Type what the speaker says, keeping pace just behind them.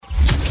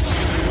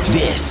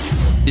This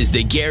is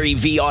the Gary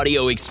V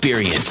audio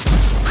experience.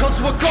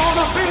 'Cause we're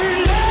gonna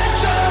be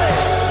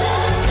legends.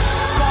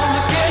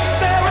 Gonna get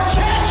their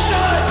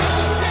attention.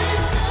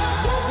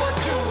 What we're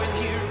doing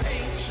here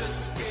ain't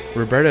just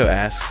Roberto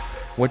asks,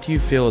 what do you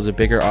feel is a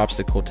bigger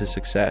obstacle to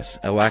success,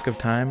 a lack of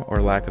time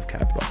or lack of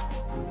capital?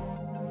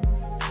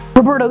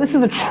 Roberto, this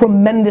is a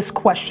tremendous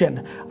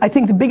question. I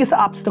think the biggest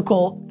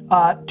obstacle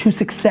to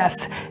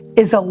success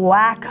is a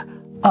lack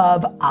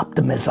of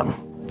optimism.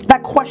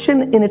 That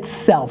question in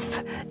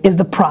itself is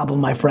the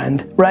problem, my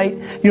friend, right?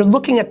 You're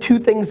looking at two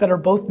things that are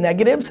both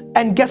negatives,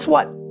 and guess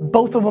what?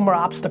 Both of them are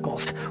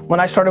obstacles. When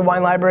I started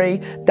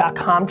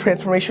WineLibrary.com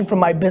transformation from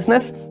my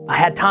business, I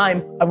had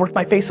time. I worked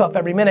my face off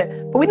every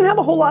minute, but we didn't have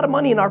a whole lot of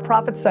money in our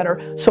profit center,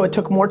 so it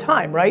took more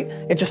time, right?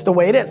 It's just the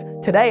way it is.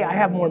 Today, I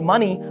have more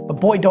money, but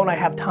boy, don't I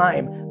have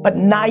time. But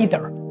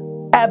neither,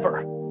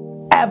 ever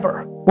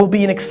will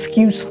be an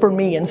excuse for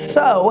me. And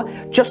so,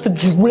 just to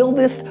drill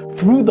this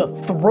through the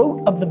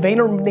throat of the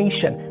Vayner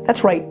Nation,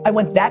 that's right, I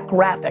went that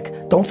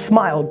graphic. Don't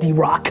smile,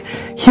 D-Rock.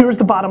 Here's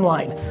the bottom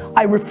line.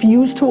 I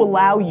refuse to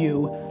allow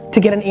you to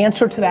get an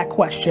answer to that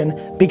question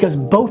because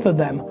both of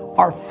them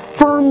are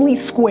firmly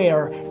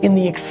square in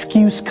the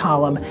excuse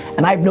column,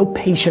 and I have no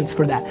patience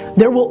for that.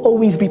 There will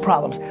always be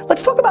problems.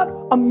 Let's talk about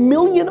a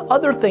million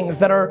other things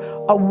that are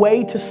a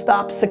way to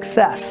stop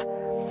success.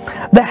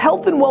 The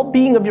health and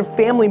well-being of your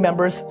family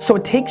members, so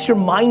it takes your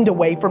mind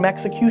away from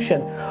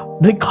execution.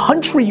 The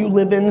country you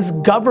live in's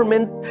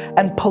government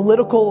and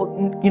political,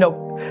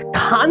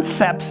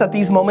 concepts at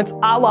these moments,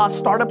 a la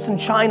startups in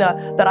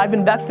China that I've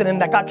invested in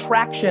that got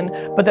traction,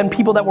 but then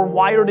people that were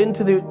wired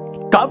into the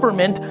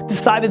government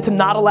decided to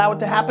not allow it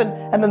to happen,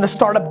 and then the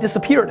startup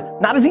disappeared.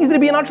 Not as easy to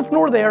be an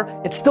entrepreneur there.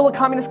 It's still a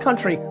communist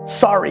country.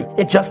 Sorry,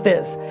 it just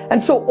is.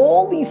 And so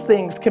all these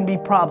things can be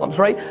problems,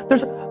 right?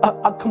 There's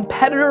a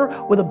competitor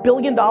with $1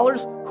 billion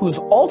who's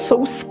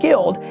also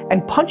skilled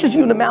and punches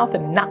you in the mouth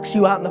and knocks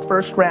you out in the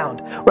first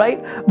round,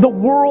 right? The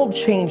world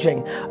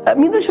changing. I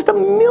mean, there's just a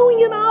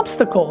million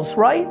obstacles,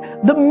 right?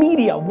 The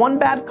media, one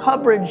bad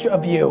coverage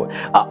of you,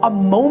 a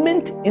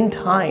moment in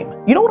time.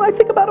 You know what I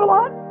think about a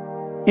lot?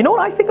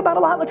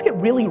 Let's get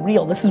really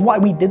real. This is why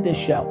we did this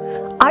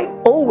show.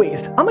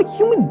 I'm a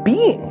human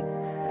being.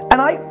 And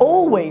I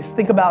always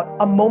think about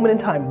a moment in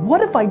time.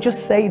 What if I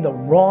just say the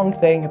wrong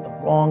thing at the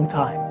wrong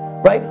time,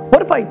 right?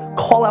 What if I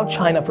call out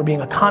China for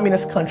being a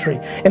communist country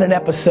in an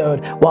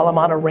episode while I'm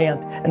on a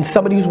rant and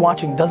somebody who's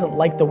watching doesn't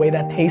like the way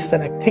that tastes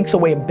and it takes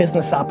away a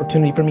business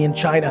opportunity for me in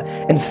China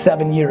in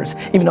 7 years,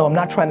 even though I'm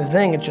not trying to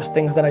zing, it's just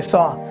things that I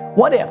saw.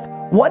 What if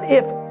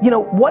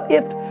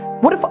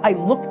I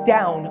look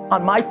down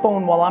on my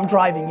phone while I'm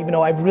driving, even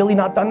though I've really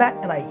not done that,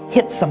 and I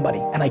hit somebody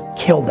and I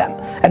kill them,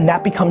 and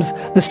that becomes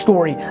the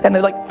story. And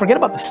they're like, forget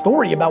about the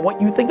story about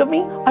what you think of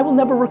me. I will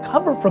never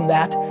recover from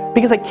that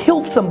because I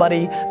killed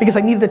somebody because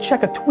I needed to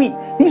check a tweet.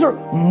 These are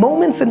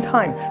moments in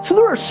time. So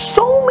there are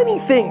so many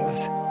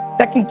things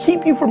that can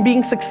keep you from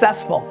being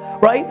successful,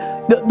 right?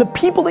 The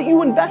people that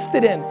you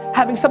invested in,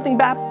 having something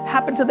bad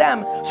happen to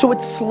them, so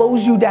it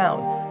slows you down.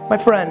 My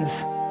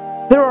friends,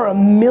 there are a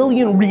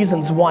million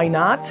reasons why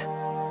not,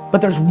 but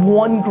there's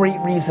one great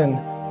reason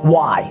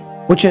why,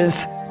 which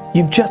is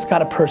you've just got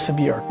to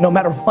persevere, no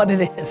matter what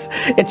it is.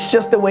 It's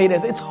just the way it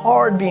is. It's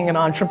hard being an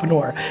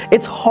entrepreneur.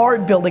 It's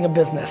hard building a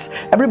business.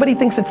 Everybody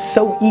thinks it's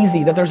so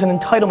easy, that there's an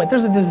entitlement.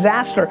 There's a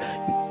disaster.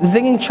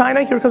 Zinging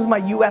China, here comes my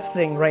US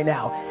zing right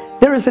now.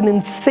 There is an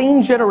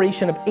insane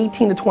generation of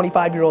 18 to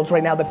 25 year olds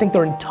right now that think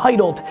they're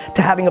entitled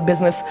to having a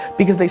business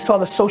because they saw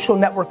the Social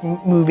Network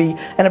movie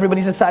and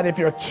everybody's decided if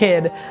you're a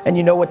kid and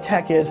you know what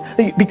tech is,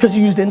 because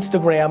you used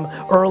Instagram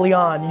early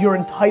on, you're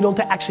entitled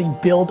to actually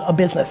build a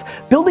business.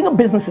 Building a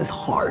business is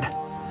hard.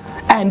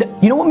 And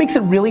you know what makes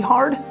it really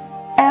hard?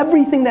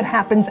 Everything that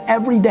happens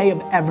every day of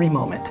every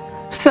moment.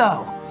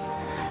 So,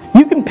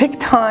 you can pick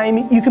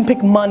time, you can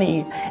pick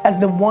money as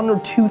the one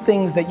or two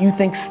things that you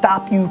think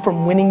stop you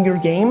from winning your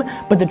game,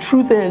 but the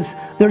truth is,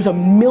 there's a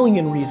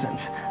million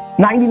reasons.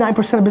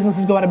 99% of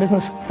businesses go out of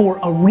business for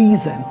a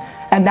reason,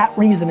 and that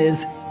reason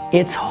is,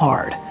 it's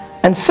hard.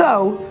 And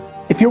so,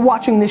 if you're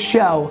watching this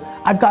show,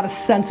 I've got a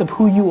sense of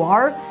who you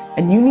are,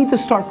 and you need to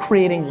start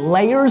creating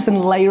layers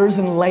and layers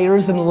and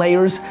layers and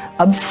layers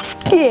of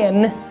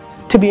skin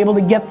to be able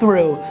to get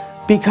through,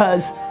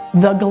 because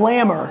the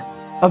glamour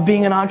of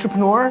being an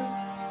entrepreneur,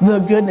 the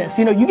goodness.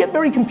 You get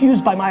very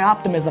confused by my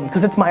optimism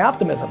because it's my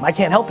optimism. I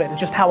can't help it. It's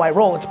just how I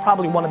roll. It's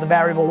probably one of the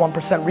variable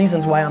 1%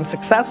 reasons why I'm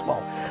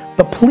successful.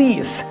 But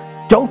please,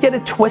 don't get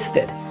it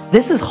twisted.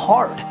 This is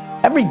hard.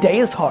 Every day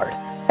is hard.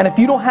 And if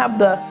you don't have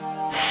the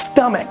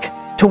stomach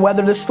to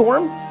weather the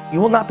storm,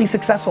 you will not be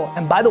successful.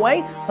 And by the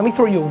way, let me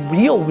throw you a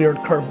real weird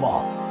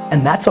curveball,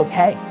 and that's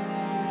okay.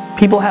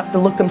 People have to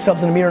look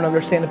themselves in the mirror and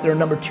understand if they're a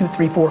number 2,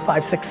 3, 4,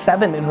 5, 6,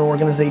 7 in an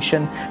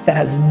organization that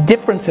has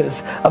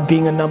differences of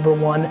being a number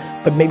 1,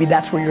 but maybe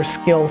that's where your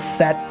skill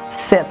set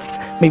sits.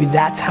 Maybe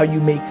that's how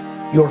you make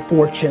your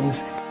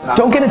fortunes.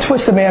 Don't get it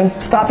twisted, man.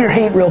 Stop your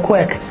hate real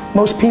quick.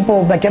 Most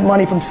people that get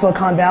money from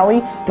Silicon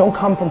Valley don't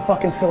come from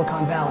fucking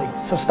Silicon Valley.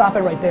 So stop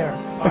it right there.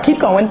 But keep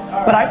going.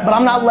 But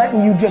I'm not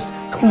letting you just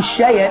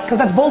cliche it, because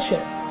that's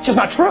bullshit. It's just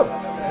not true.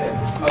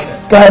 Okay.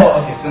 Go ahead.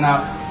 Oh, okay, so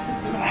now,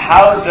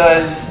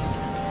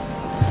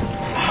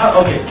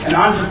 an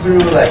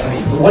entrepreneur like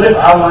me, what if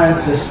I wanted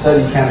to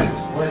study cannabis?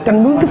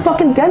 Then move to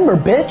fucking Denver,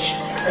 bitch.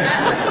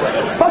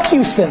 Fuck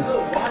Houston.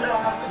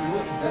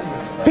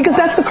 Because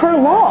that's the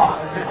current law.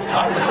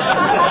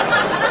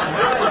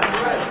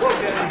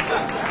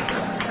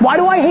 Why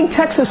do I hate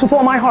Texas with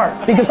all my heart?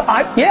 Because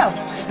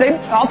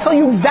I'll tell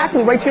you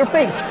exactly right to your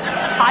face.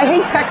 I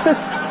hate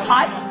Texas.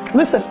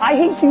 Listen, I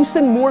hate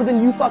Houston more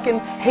than you fucking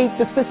hate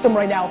the system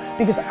right now,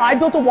 because I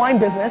built a wine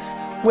business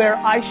where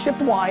I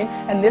shipped wine,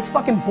 and this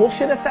fucking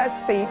bullshit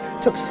ass state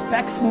took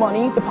Specs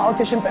money, the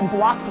politicians, and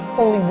blocked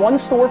only one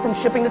store from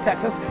shipping to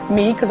Texas,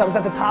 me, because I was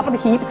at the top of the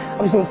heap. I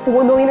was doing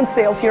 $4 million in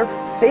sales here,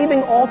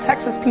 saving all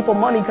Texas people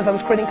money because I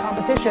was creating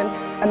competition,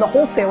 and the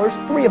wholesalers,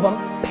 3 of them,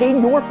 paid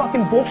your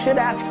fucking bullshit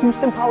ass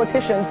Houston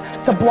politicians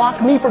to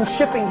block me from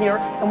shipping here,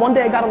 and one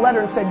day I got a letter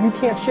and said, you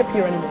can't ship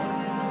here anymore.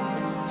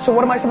 So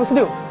what am I supposed to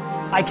do?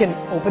 I can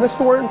open a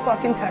store in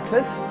fucking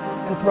Texas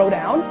and throw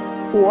down,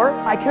 or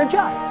I can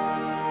adjust.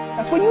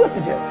 That's what you have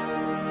to do.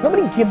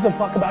 Nobody gives a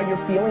fuck about your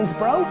feelings,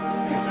 bro.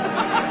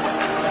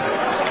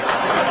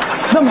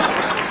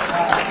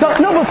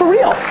 No, but for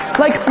real.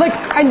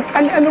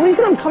 And the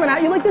reason I'm coming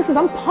at you like this is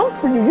I'm pumped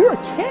for you. You're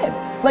a kid.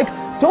 Like,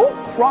 don't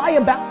cry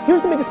about,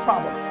 here's the biggest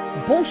problem.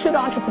 Bullshit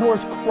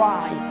entrepreneurs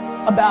cry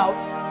about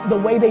the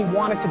way they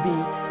want it to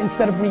be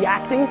instead of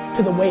reacting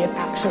to the way it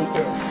actually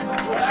is.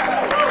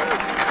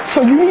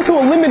 So you need to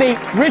eliminate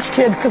rich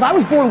kids, because I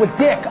was born with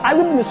dick. I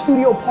lived in a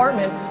studio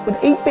apartment with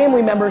 8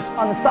 family members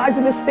on the size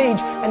of this stage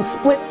and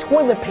split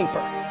toilet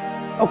paper,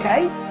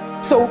 okay?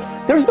 So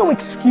there's no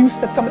excuse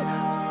that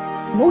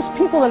most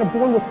people that are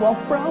born with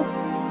wealth, bro,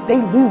 they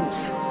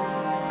lose,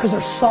 because they're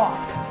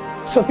soft.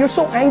 So if you're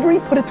so angry,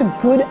 put it to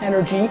good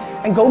energy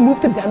and go move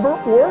to Denver,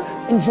 or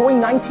enjoy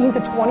 19 to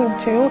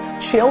 22,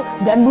 chill,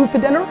 then move to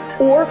Denver,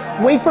 or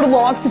wait for the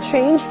laws to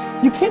change.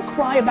 You can't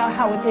cry about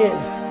how it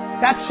is.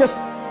 That's just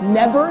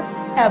never,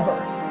 ever,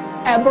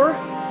 ever,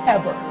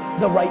 ever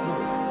the right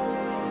move.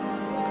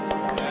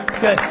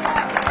 Good.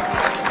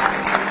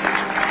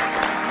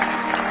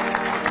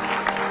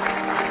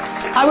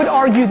 I would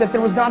argue that there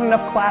was not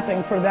enough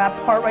clapping for that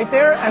part right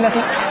there, and that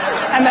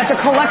the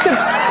collective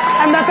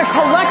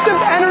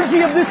energy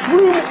of this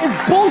room is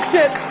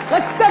bullshit.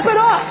 Let's step it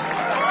up.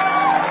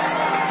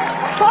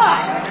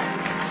 Fuck.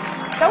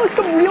 That was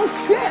some real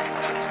shit.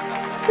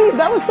 Steve,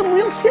 that was some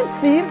real shit,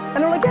 Steve.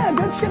 And they're like, yeah,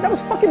 good shit. That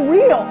was fucking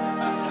real.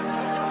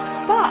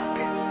 Fuck.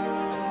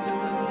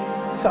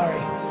 Sorry.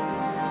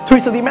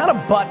 Teresa, the amount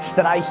of butts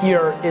that I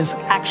hear is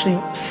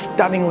actually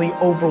stunningly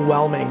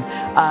overwhelming.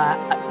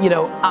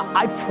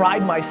 I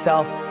pride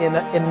myself in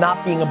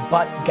not being a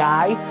butt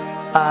guy,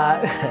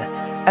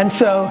 and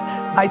so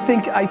I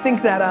think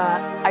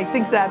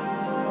that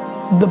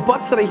the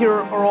butts that I hear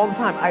are all the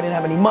time. I didn't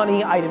have any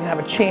money. I didn't have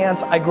a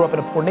chance. I grew up in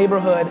a poor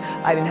neighborhood.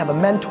 I didn't have a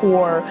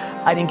mentor.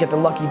 I didn't get the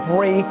lucky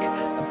break.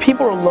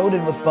 People are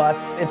loaded with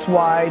butts. It's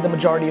why the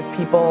majority of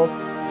people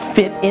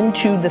fit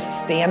into the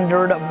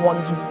standard of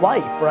one's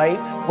life, right?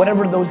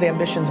 Whatever those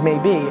ambitions may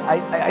be.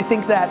 I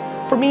think that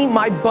for me,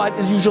 my butt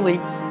is usually,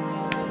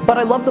 but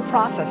I love the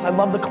process. I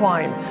love the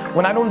climb.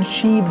 When I don't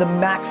achieve the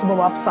maximum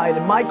upside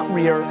in my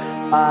career,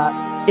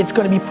 it's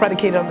going to be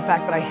predicated on the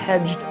fact that I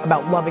hedged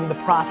about loving the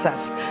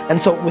process. And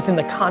so within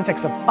the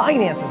context of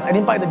finances, I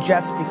didn't buy the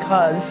jets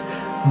because,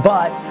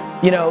 but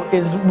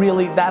is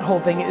really, that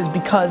whole thing is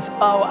because,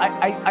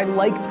 I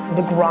liked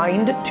the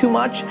grind too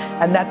much,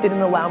 and that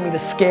didn't allow me to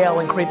scale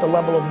and create the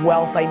level of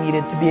wealth I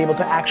needed to be able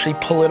to actually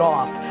pull it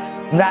off.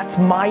 That's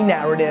my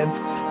narrative,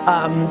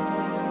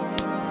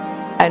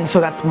 and so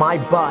that's my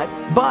butt,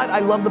 but I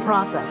love the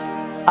process.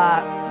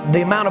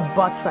 The amount of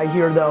butts I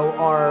hear though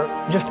are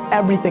just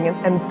everything,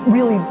 and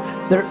really,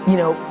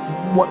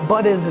 what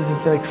butt is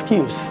it's an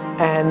excuse.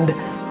 And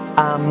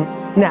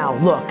now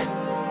look,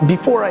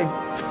 before I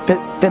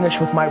finish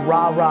with my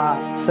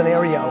rah-rah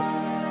scenario,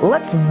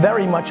 let's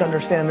very much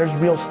understand there's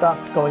real stuff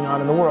going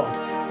on in the world.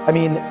 I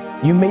mean,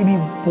 you may be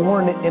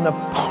born in a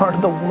part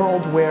of the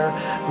world where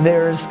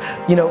there's,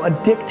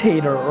 a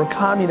dictator or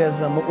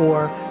communism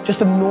or just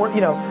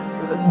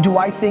do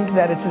I think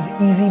that it's as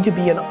easy to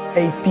be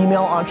a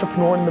female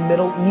entrepreneur in the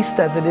Middle East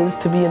as it is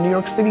to be in New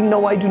York City?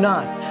 No, I do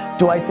not.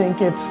 Do I think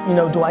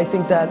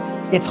that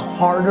it's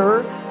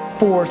harder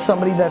for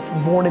somebody that's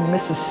born in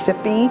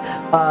Mississippi,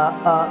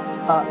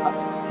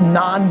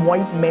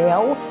 non-white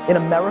male in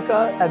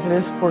America, as it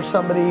is for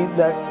somebody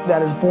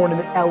that is born in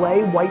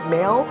LA, white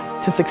male,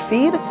 to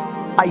succeed?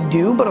 I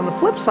do, but on the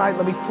flip side,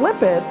 let me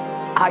flip it.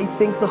 I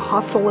think the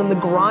hustle and the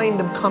grind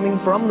of coming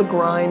from the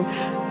grind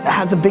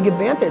has a big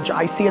advantage.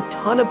 I see a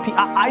ton of people.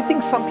 I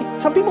think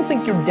some people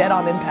think you're dead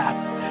on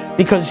impact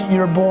because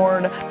you're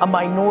born a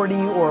minority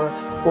or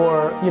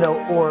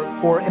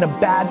in a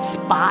bad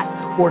spot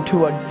or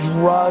to a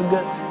drug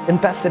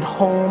infested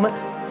home.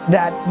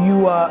 that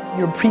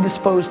you're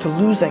predisposed to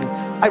losing.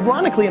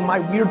 Ironically, in my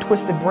weird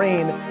twisted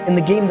brain, in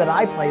the game that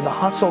I play, the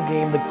hustle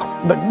game,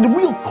 the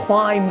real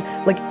climb,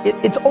 like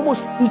it's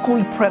almost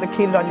equally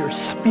predicated on your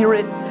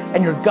spirit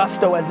and your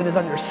gusto as it is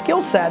on your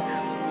skill set.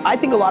 I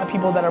think a lot of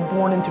people that are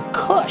born into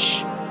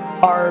Kush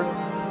are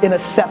in a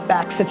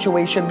setback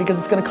situation because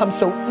it's gonna come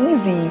so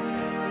easy.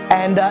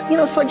 And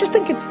so I just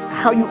think it's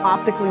how you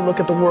optically look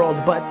at the world.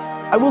 But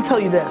I will tell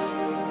you this,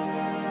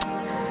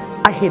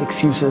 I hate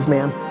excuses,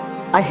 man.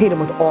 I hate them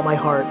with all my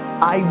heart.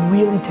 I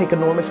really take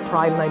enormous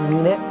pride and I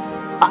mean it.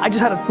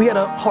 We had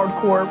a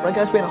hardcore, right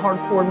guys, we had a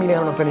hardcore meeting, I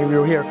don't know if any of you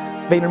were here,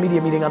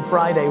 VaynerMedia meeting on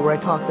Friday where I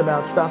talked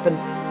about stuff and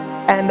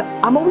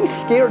I'm always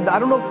scared. I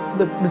don't know if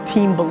the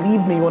team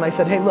believed me when I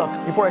said, hey look,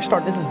 before I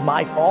start, this is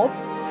my fault,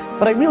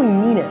 but I really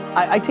mean it.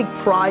 I take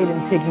pride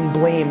in taking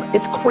blame.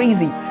 It's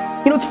crazy.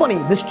 It's funny,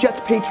 this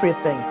Jets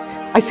Patriot thing.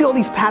 I see all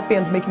these Pat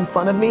fans making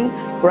fun of me,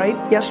 right,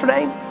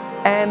 yesterday.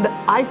 And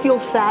I feel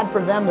sad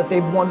for them that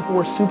they've won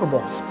 4 Super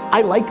Bowls.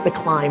 I like the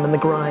climb and the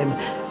grime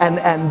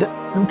and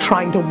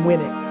trying to win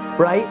it,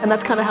 right? And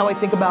that's kind of how I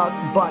think about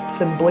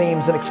buts and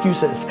blames and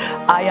excuses.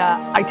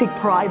 I take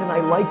pride and I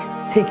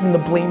like taking the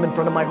blame in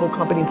front of my whole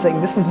company and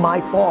saying, this is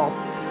my fault.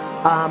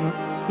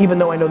 Even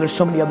though I know there's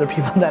so many other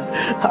people that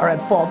are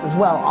at fault as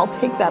well. I'll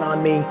take that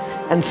on me.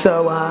 And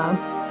so,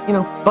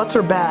 buts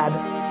are bad,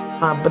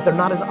 but they're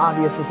not as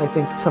obvious as I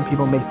think some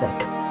people may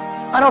think.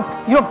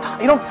 You don't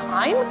have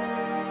time?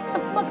 What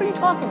the fuck are you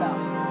talking about?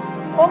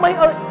 Oh my,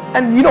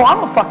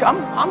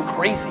 I'm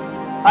crazy.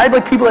 I have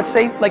like people that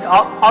say, like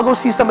I'll go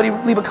see somebody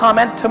leave a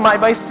comment to my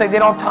advice and say they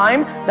don't have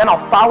time, then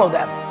I'll follow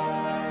them.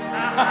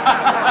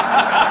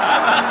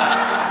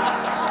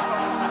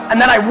 And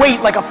then I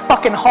wait like a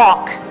fucking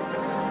hawk.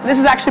 And this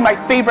is actually my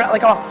favorite,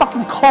 like I'm a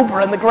fucking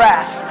cobra in the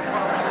grass.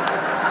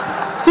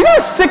 Do you know how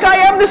sick I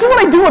am? This is what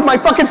I do with my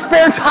fucking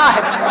spare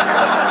time.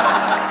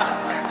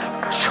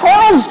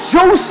 Charles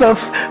Joseph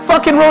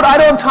fucking wrote, I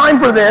don't have time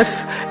for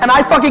this, and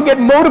I fucking get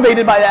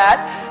motivated by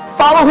that.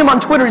 Follow him on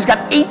Twitter, he's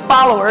got 8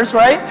 followers,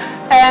 right?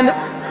 And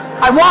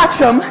I watch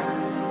him,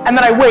 and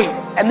then I wait,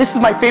 and this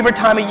is my favorite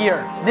time of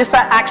year. This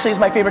actually is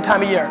my favorite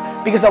time of year,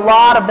 because a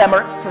lot of them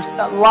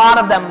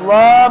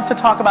love to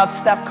talk about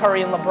Steph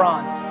Curry and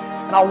LeBron.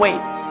 And I'll wait,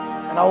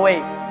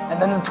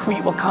 and then the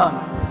tweet will come.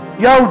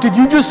 Yo, did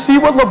you just see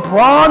what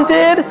LeBron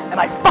did?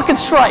 And I fucking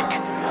strike.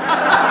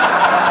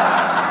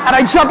 And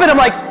I jump in, I'm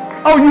like,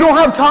 oh, you don't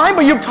have time,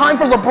 but you have time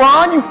for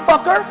LeBron, you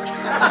fucker?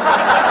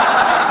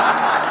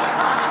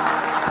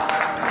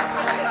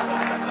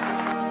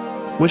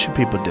 What should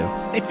people do?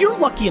 If you're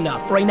lucky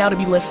enough right now to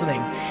be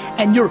listening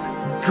and you're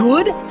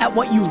good at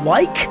what you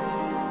like,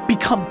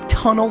 become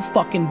tunnel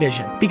fucking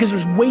vision. Because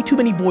there's way too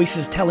many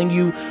voices telling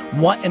you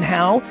what and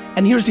how.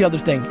 And here's the other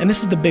thing, and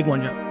this is the big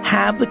one, Joe.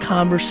 Have the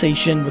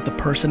conversation with the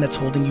person that's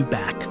holding you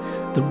back.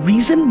 The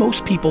reason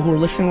most people who are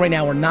listening right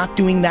now are not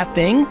doing that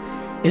thing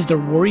is they're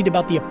worried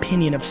about the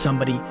opinion of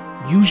somebody,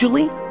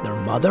 usually their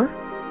mother,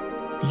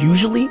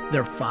 usually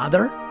their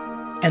father.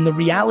 And the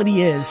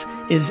reality is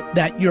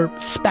that your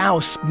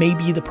spouse may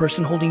be the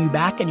person holding you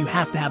back, and you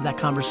have to have that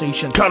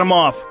conversation. Cut them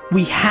off.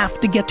 We have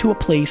to get to a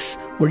place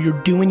where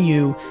you're doing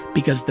you,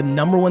 because the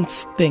number one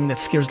thing that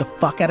scares the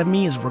fuck out of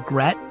me is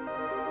regret.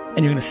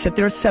 And you're gonna sit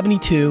there at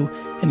 72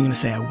 and you're gonna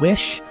say, I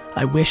wish.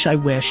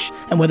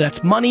 And whether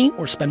that's money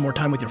or spend more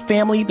time with your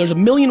family, there's a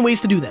million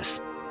ways to do this.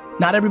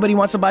 Not everybody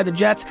wants to buy the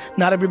jets.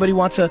 Not everybody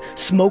wants to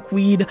smoke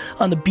weed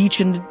on the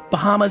beach in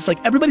Bahamas. Like,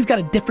 everybody's got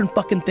a different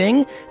fucking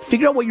thing.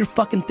 Figure out what your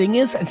fucking thing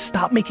is and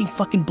stop making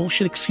fucking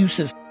bullshit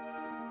excuses.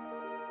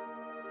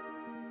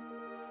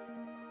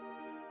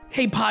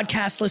 Hey,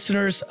 podcast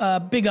listeners,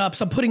 big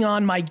ups. I'm putting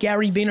on my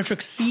Gary Vaynerchuk,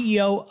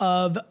 CEO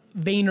of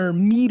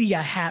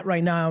VaynerMedia hat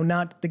right now,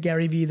 not the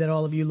Gary V that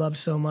all of you love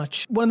so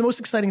much. One of the most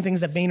exciting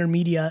things that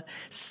VaynerMedia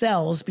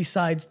sells,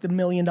 besides the $1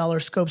 million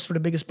scopes for the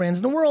biggest brands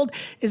in the world,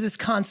 is this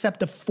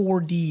concept of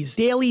 4Ds,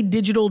 Daily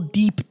Digital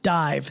Deep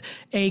Dive,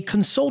 a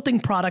consulting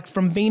product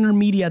from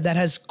VaynerMedia that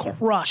has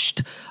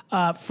crushed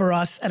for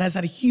us and has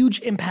had a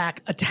huge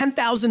impact. A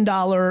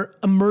 $10,000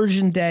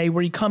 immersion day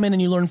where you come in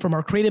and you learn from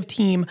our creative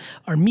team,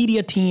 our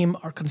media team,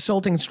 our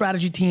consulting and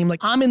strategy team.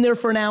 Like, I'm in there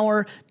for an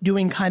hour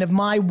doing kind of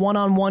my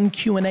one-on-one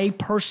Q&A,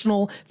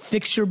 personal,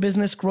 fix your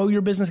business, grow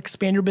your business,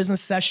 expand your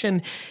business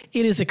session.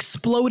 It has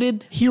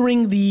exploded.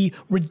 Hearing the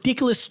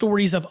ridiculous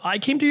stories of, I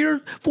came to your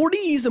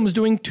 4Ds and was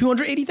doing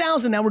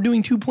 280,000. Now we're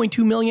doing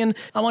 2.2 million.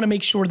 I want to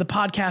make sure the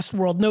podcast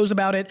world knows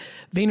about it.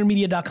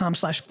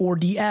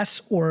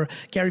 VaynerMedia.com/4DS or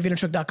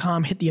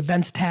GaryVaynerchuk.com. Hit the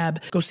events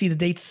tab. Go see the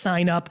dates,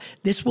 sign up.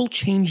 This will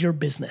change your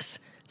business.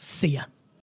 See ya.